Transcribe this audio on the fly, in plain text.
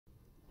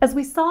As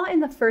we saw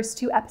in the first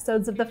 2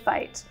 episodes of the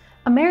fight,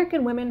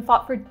 American women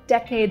fought for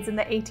decades in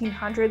the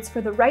 1800s for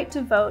the right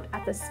to vote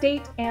at the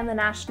state and the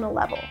national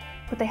level,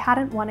 but they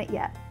hadn't won it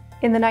yet.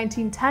 In the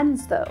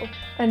 1910s, though,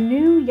 a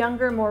new,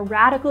 younger, more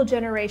radical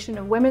generation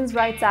of women's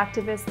rights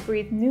activists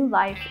breathed new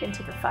life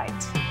into the fight.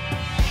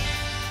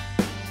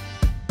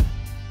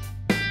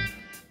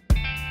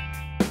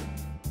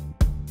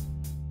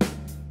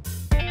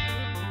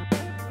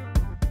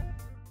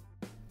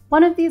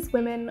 One of these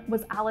women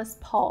was Alice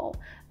Paul,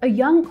 a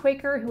young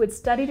Quaker who had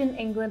studied in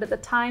England at the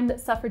time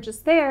that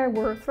suffragists there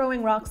were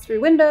throwing rocks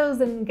through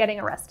windows and getting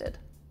arrested.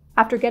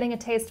 After getting a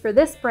taste for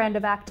this brand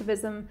of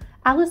activism,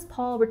 Alice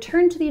Paul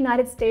returned to the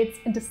United States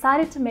and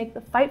decided to make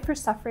the fight for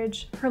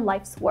suffrage her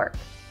life's work.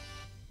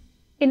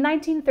 In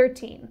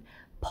 1913,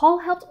 Paul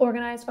helped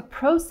organize a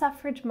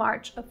pro-suffrage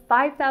march of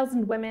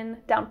 5,000 women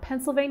down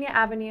Pennsylvania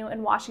Avenue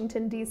in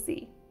Washington,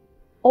 D.C.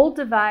 Old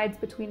divides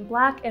between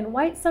black and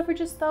white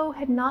suffragists, though,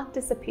 had not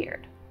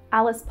disappeared.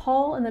 Alice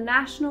Paul and the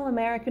National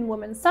American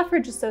Women's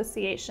Suffrage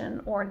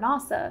Association, or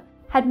NAWSA,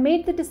 had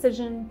made the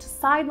decision to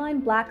sideline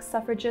black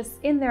suffragists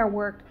in their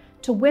work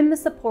to win the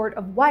support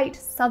of white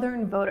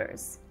Southern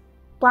voters.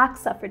 Black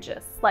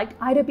suffragists,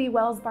 like Ida B.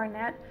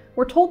 Wells-Barnett,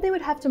 were told they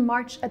would have to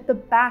march at the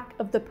back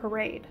of the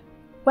parade.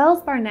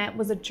 Wells-Barnett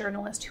was a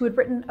journalist who had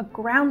written a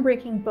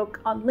groundbreaking book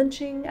on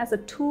lynching as a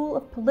tool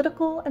of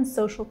political and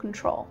social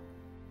control.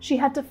 She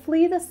had to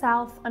flee the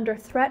South under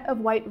threat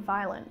of white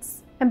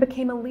violence and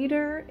became a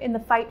leader in the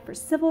fight for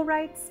civil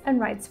rights and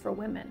rights for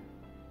women.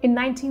 In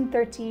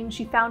 1913,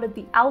 she founded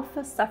the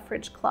Alpha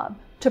Suffrage Club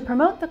to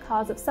promote the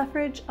cause of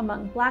suffrage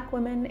among black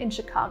women in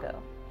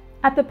Chicago.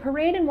 At the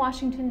parade in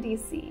Washington,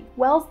 D.C.,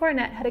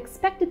 Wells-Barnett had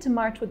expected to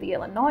march with the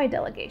Illinois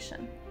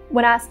delegation.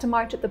 When asked to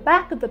march at the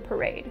back of the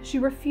parade, she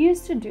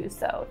refused to do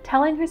so,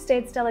 telling her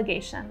state's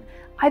delegation,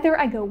 "Either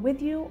I go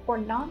with you or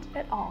not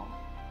at all."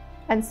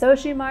 And so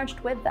she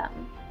marched with them,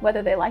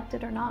 whether they liked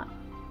it or not.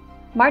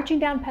 Marching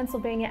down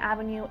Pennsylvania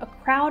Avenue, a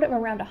crowd of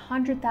around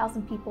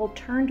 100,000 people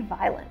turned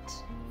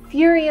violent.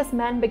 Furious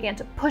men began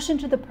to push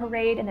into the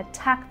parade and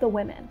attack the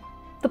women.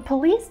 The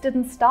police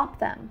didn't stop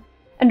them,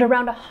 and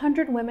around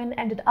 100 women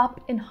ended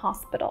up in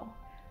hospital.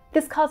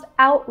 This caused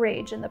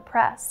outrage in the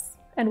press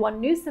and won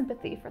new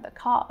sympathy for the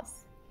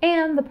cause.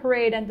 And the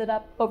parade ended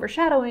up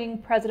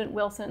overshadowing President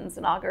Wilson's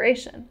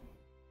inauguration.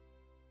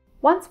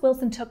 Once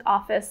Wilson took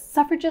office,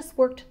 suffragists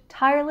worked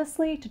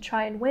tirelessly to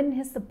try and win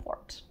his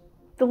support.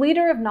 The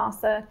leader of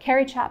NAWSA,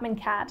 Carrie Chapman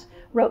Catt,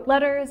 wrote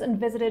letters and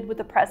visited with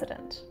the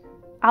president.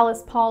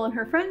 Alice Paul and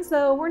her friends,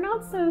 though, were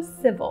not so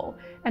civil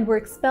and were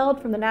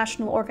expelled from the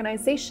national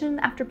organization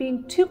after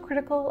being too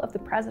critical of the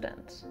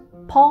president.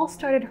 Paul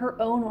started her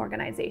own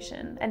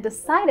organization and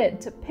decided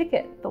to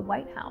picket the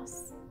White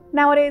House.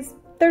 Nowadays,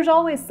 there's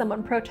always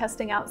someone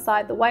protesting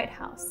outside the White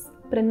House,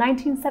 but in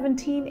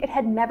 1917, it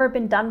had never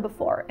been done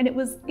before, and it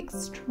was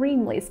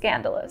extremely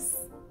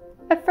scandalous.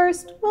 At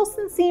first,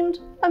 Wilson seemed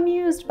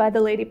amused by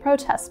the lady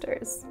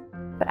protesters.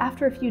 But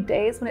after a few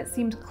days, when it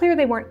seemed clear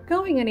they weren't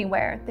going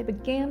anywhere, they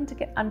began to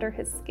get under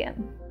his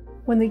skin.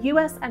 When the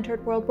US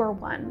entered World War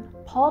I,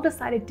 Paul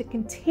decided to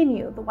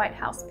continue the White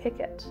House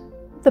picket.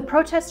 The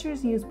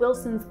protesters used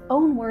Wilson's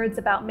own words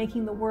about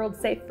making the world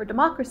safe for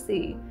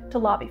democracy to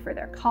lobby for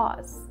their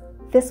cause.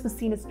 This was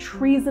seen as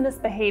treasonous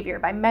behavior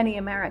by many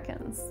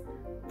Americans.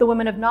 The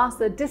women of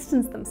NAWSA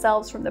distanced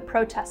themselves from the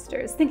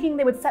protesters, thinking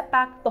they would set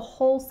back the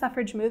whole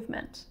suffrage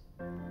movement.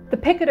 The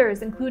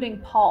picketers, including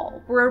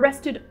Paul, were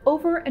arrested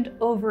over and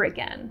over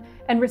again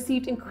and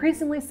received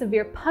increasingly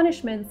severe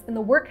punishments in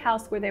the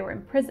workhouse where they were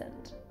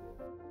imprisoned.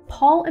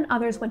 Paul and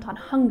others went on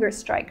hunger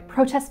strike,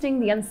 protesting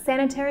the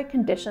unsanitary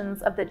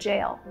conditions of the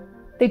jail.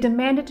 They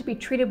demanded to be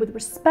treated with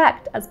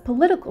respect as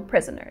political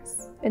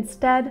prisoners.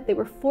 Instead, they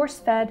were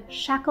force-fed,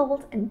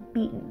 shackled, and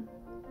beaten.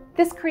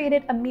 This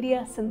created a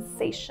media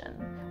sensation.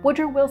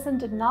 Woodrow Wilson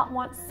did not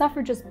want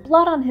suffragist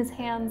blood on his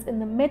hands in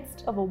the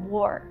midst of a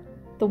war.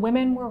 The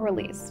women were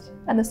released,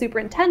 and the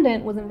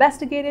superintendent was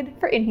investigated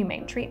for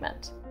inhumane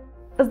treatment.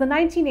 As the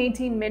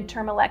 1918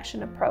 midterm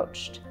election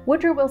approached,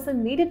 Woodrow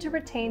Wilson needed to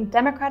retain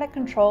Democratic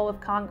control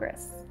of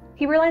Congress.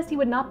 He realized he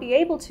would not be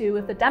able to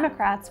if the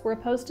Democrats were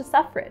opposed to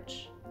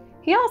suffrage.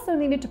 He also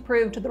needed to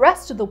prove to the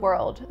rest of the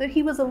world that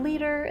he was a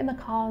leader in the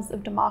cause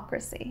of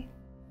democracy.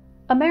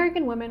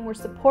 American women were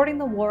supporting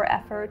the war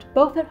effort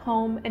both at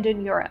home and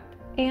in Europe,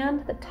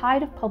 and the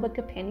tide of public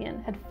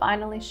opinion had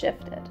finally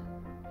shifted.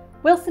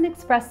 Wilson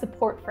expressed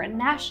support for a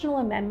national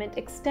amendment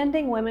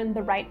extending women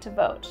the right to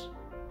vote.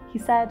 He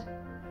said,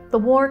 "The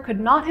war could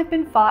not have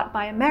been fought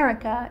by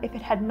America if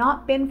it had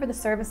not been for the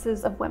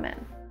services of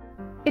women."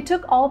 It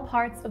took all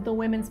parts of the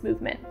women's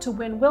movement to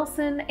win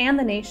Wilson and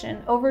the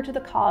nation over to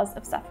the cause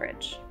of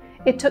suffrage.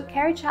 It took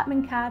Carrie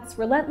Chapman Catt's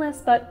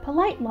relentless but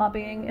polite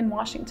lobbying in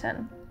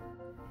Washington.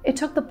 It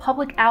took the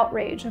public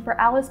outrage over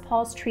Alice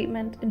Paul's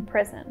treatment in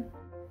prison.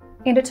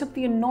 And it took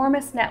the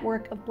enormous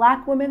network of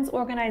Black women's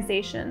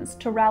organizations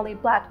to rally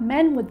Black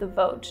men with the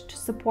vote to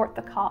support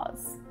the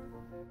cause.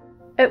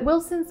 At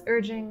Wilson's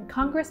urging,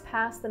 Congress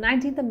passed the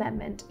 19th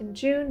Amendment in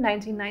June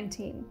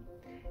 1919.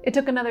 It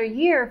took another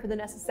year for the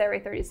necessary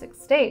 36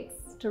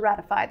 states to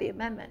ratify the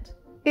amendment.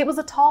 It was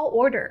a tall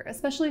order,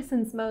 especially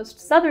since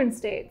most southern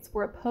states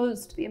were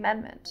opposed to the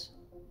amendment.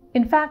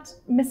 In fact,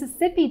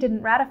 Mississippi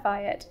didn't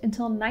ratify it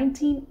until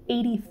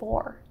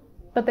 1984,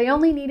 but they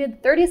only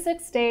needed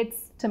 36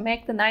 states to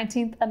make the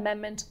 19th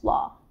Amendment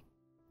law.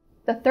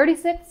 The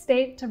 36th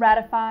state to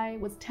ratify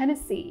was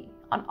Tennessee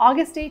on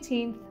August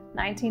 18,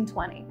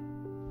 1920.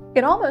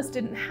 It almost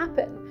didn't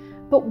happen,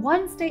 but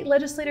one state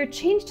legislator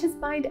changed his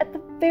mind at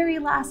the very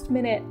last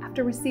minute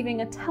after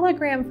receiving a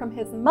telegram from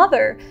his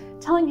mother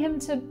telling him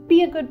to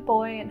be a good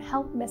boy and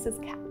help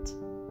Mrs. Cat.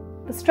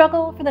 The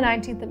struggle for the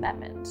 19th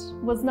Amendment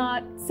was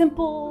not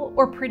simple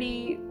or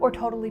pretty or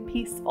totally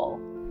peaceful.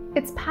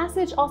 Its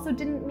passage also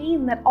didn't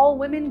mean that all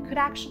women could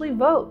actually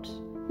vote.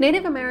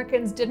 Native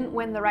Americans didn't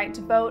win the right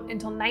to vote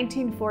until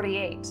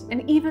 1948,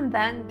 and even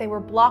then they were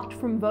blocked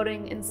from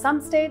voting in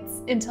some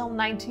states until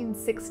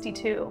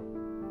 1962.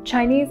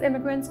 Chinese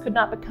immigrants could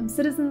not become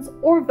citizens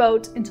or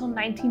vote until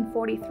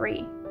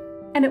 1943.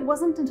 And it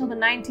wasn't until the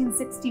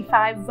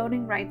 1965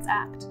 Voting Rights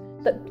Act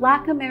that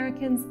Black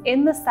Americans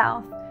in the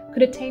South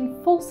could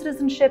attain full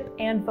citizenship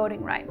and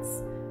voting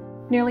rights,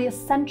 nearly a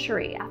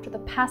century after the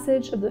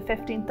passage of the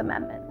 15th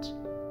Amendment.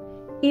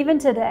 Even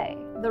today,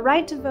 the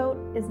right to vote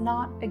is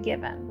not a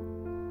given.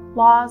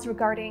 Laws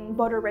regarding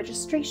voter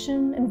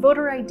registration and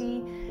voter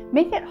ID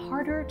make it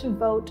harder to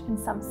vote in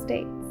some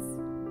states.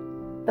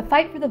 The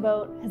fight for the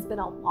vote has been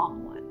a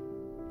long one,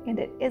 and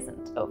it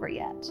isn't over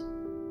yet.